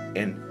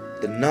 And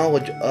the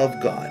knowledge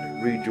of God,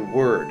 read your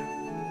word,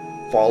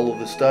 follow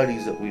the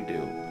studies that we do.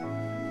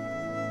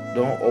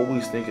 Don't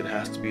always think it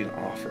has to be an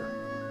offer.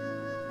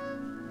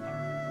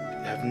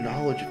 Have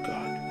knowledge of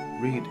God.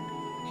 Read.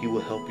 He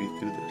will help you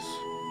through this.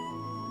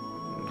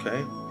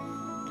 Okay?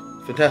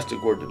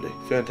 Fantastic word today.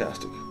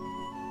 Fantastic.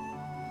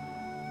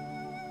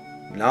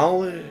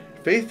 Knowledge,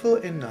 faithful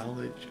in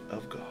knowledge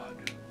of God.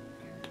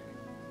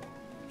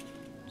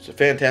 It's a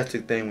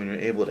fantastic thing when you're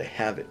able to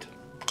have it,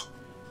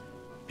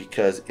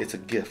 because it's a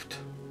gift.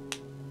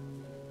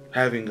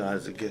 Having God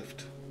is a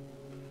gift.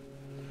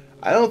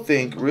 I don't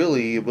think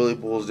really it really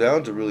boils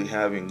down to really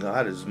having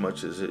God as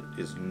much as it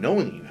is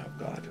knowing you have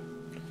God.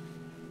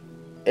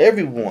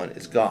 Everyone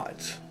is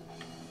God's.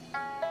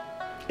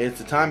 It's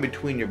the time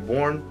between you're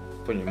born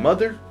from your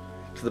mother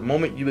to the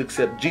moment you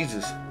accept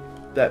Jesus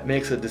that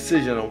makes a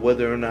decision on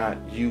whether or not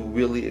you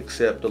really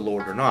accept the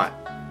Lord or not.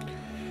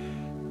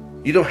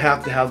 You don't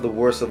have to have the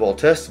worst of all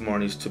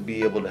testimonies to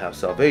be able to have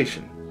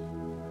salvation.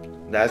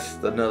 That's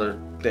another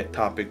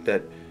topic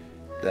that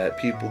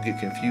people get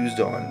confused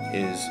on,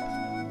 is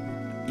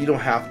you don't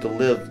have to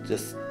live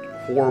this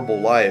horrible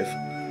life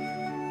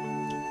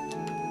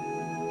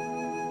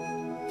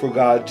for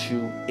God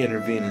to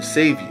intervene and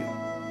save you.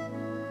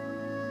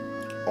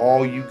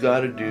 All you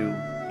got to do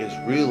is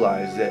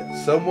realize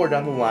that somewhere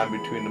down the line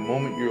between the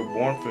moment you were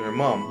born from your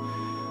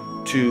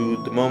mom to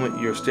the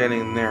moment you're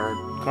standing there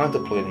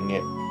contemplating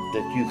it,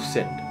 that you've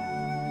sinned.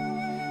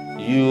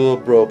 You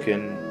have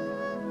broken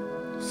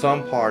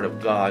some part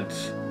of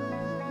God's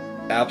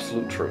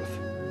absolute truth.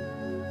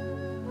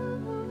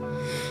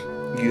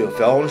 You have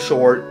fallen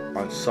short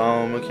on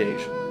some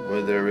occasion,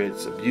 whether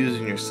it's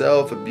abusing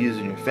yourself,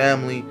 abusing your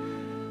family,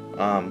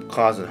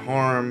 causing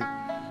harm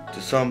to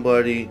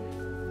somebody,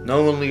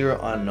 knowingly or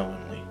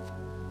unknowingly.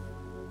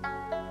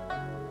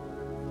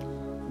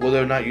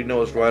 Whether or not you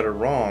know it's right or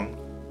wrong,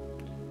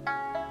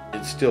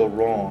 it's still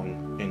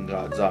wrong in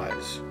God's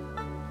eyes.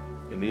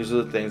 And these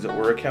are the things that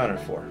we're accounted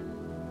for.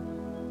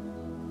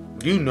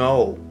 You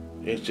know,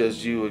 it's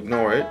just you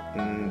ignore it,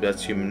 and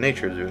that's human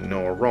nature to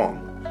ignore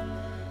wrong,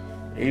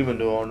 even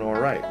to ignore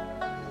right.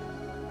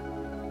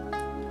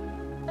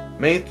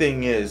 Main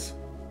thing is,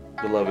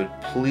 beloved,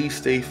 please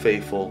stay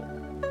faithful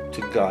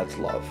to God's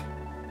love.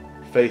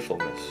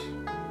 Faithfulness.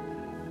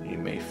 You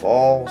may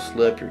fall,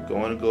 slip, you're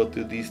going to go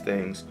through these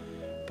things,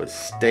 but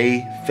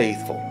stay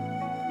faithful.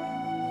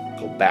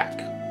 Go back.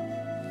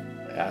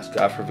 Ask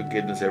God for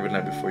forgiveness every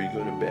night before you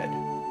go to bed,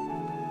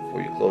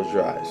 before you close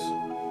your eyes.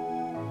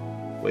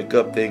 Wake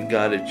up, thank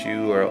God that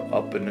you are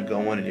up and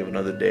going and you have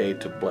another day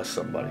to bless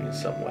somebody in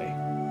some way.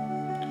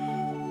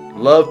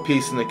 Love,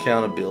 peace, and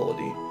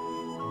accountability.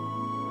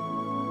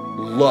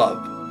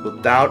 Love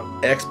without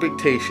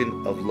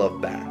expectation of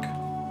love back.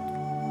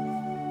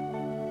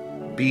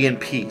 Be in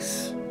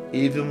peace,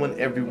 even when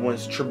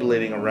everyone's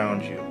tribulating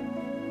around you.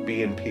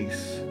 Be in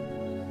peace.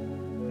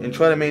 And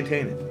try to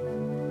maintain it.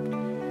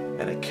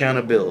 And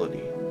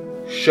accountability.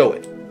 Show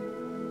it.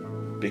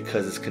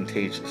 Because it's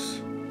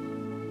contagious.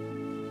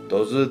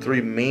 Those are the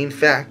three main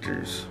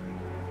factors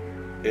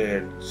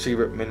in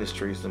Secret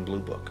Ministries and Blue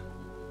Book.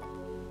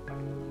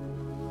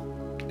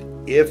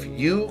 If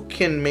you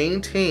can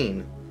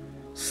maintain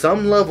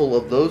some level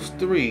of those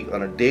three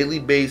on a daily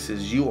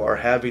basis, you are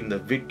having the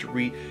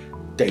victory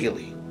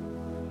daily.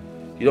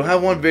 You don't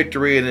have one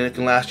victory and then it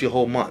can last you a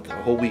whole month, a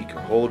whole week, or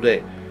a whole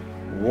day.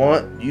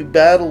 You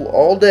battle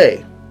all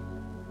day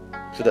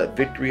to that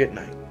victory at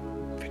night.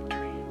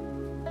 Victory.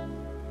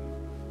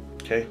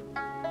 Okay?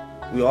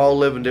 We all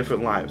live in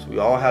different lives. We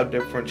all have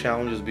different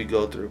challenges we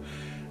go through.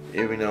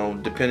 You know,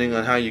 depending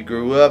on how you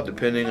grew up,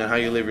 depending on how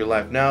you live your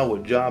life now,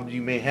 what jobs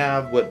you may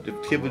have, what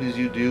activities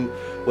you do,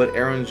 what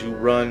errands you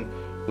run,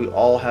 we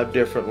all have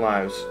different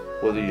lives.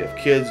 Whether you have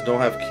kids, don't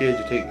have kids,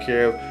 you take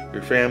care of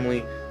your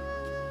family,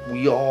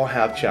 we all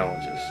have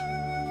challenges.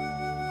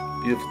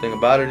 The beautiful thing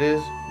about it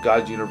is,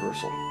 God's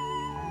universal.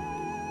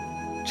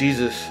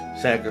 Jesus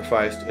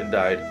sacrificed and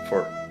died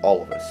for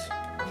all of us.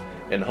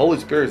 And the Holy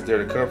Spirit's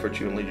there to comfort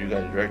you and lead you,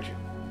 guide and direct you.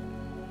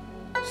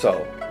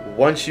 So,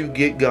 once you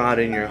get God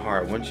in your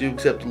heart, once you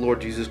accept the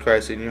Lord Jesus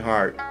Christ in your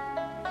heart,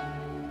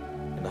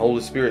 and the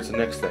Holy Spirit's the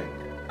next thing.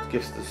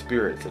 Gifts of the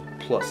Spirit, it's a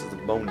plus, it's a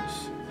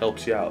bonus,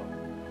 helps you out.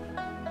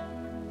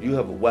 You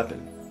have a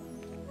weapon.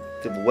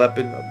 You have a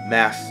weapon of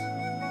mass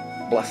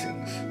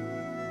blessings.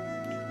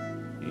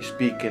 You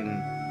speak in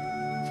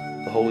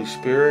the Holy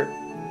Spirit,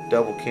 the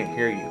devil can't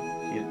hear you.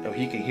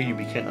 He can hear you,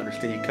 but he can't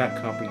understand. He can't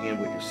comprehend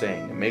what you're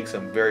saying. It makes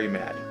him very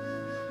mad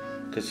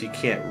because he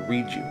can't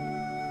read you.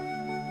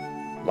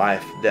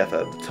 Life, death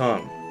out of the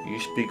tongue. You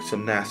speak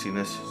some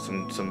nastiness,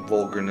 some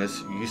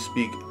vulgarness. You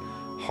speak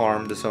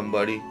harm to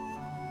somebody.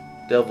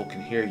 Devil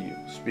can hear you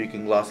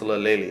speaking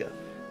glossolalia.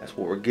 That's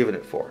what we're giving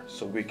it for,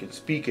 so we can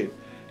speak it.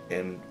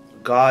 And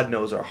God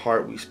knows our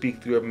heart. We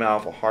speak through our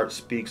mouth. Our heart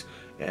speaks,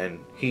 and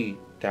he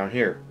down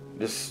here,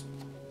 this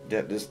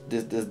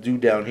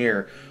dude down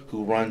here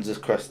who runs this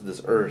crust of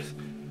this earth,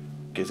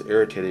 gets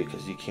irritated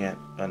because he can't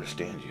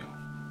understand you.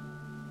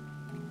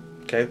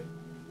 Okay.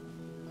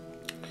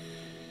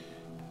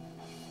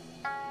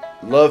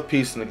 Love,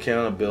 peace, and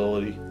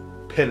accountability.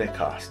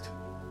 Pentecost,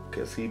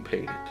 because he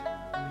paid it.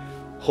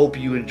 Hope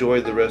you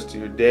enjoy the rest of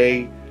your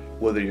day,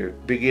 whether you're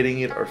beginning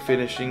it or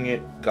finishing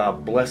it.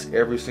 God bless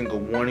every single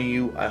one of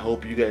you. I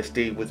hope you guys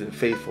stay within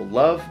faithful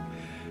love,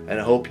 and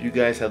I hope you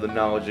guys have the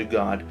knowledge of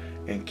God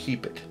and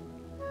keep it.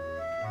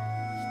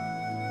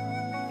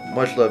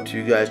 Much love to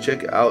you guys.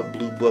 Check out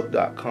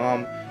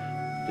bluebook.com.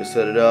 Just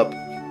set it up.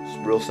 It's a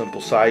real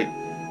simple site.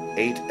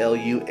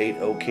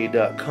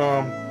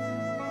 8lu8ok.com.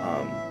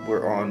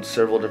 We're on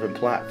several different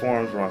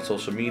platforms. We're on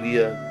social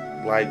media.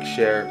 Like,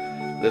 share,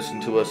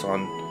 listen to us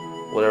on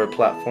whatever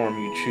platform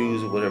you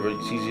choose, whatever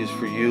is easiest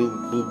for you.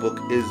 Blue Book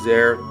is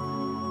there.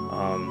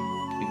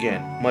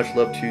 Again, much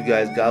love to you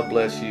guys. God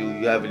bless you.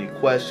 You have any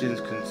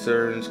questions,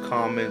 concerns,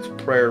 comments,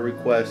 prayer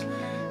requests,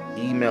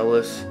 email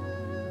us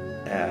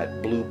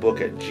at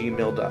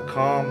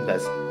bluebook@gmail.com.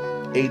 That's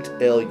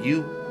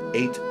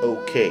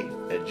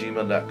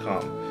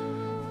 8lu8ok@gmail.com,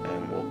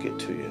 and we'll get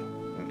to you.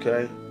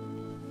 Okay?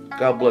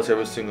 God bless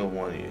every single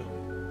one of you.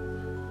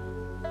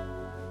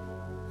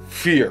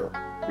 Fear,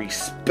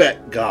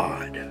 respect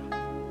God.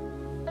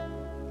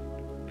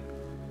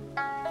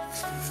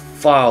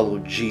 Follow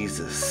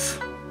Jesus.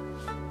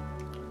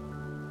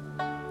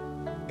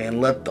 And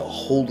let the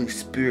Holy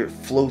Spirit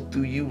flow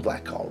through you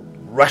like a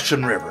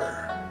rushing river.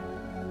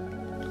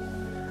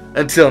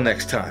 Until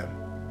next time.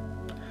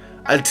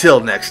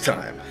 Until next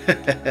time.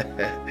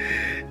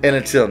 And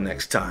until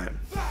next time.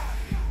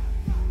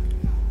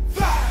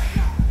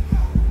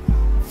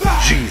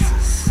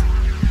 Jesus.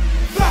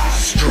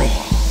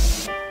 Strong.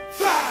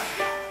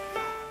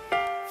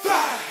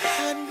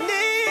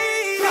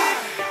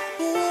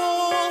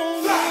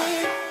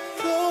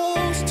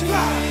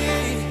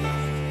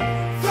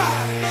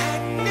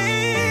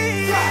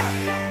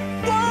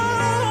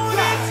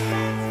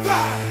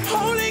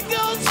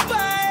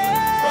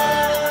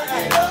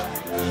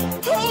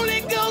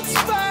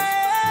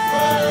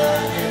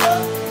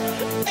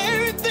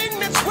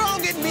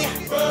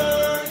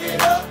 Burn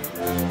it up.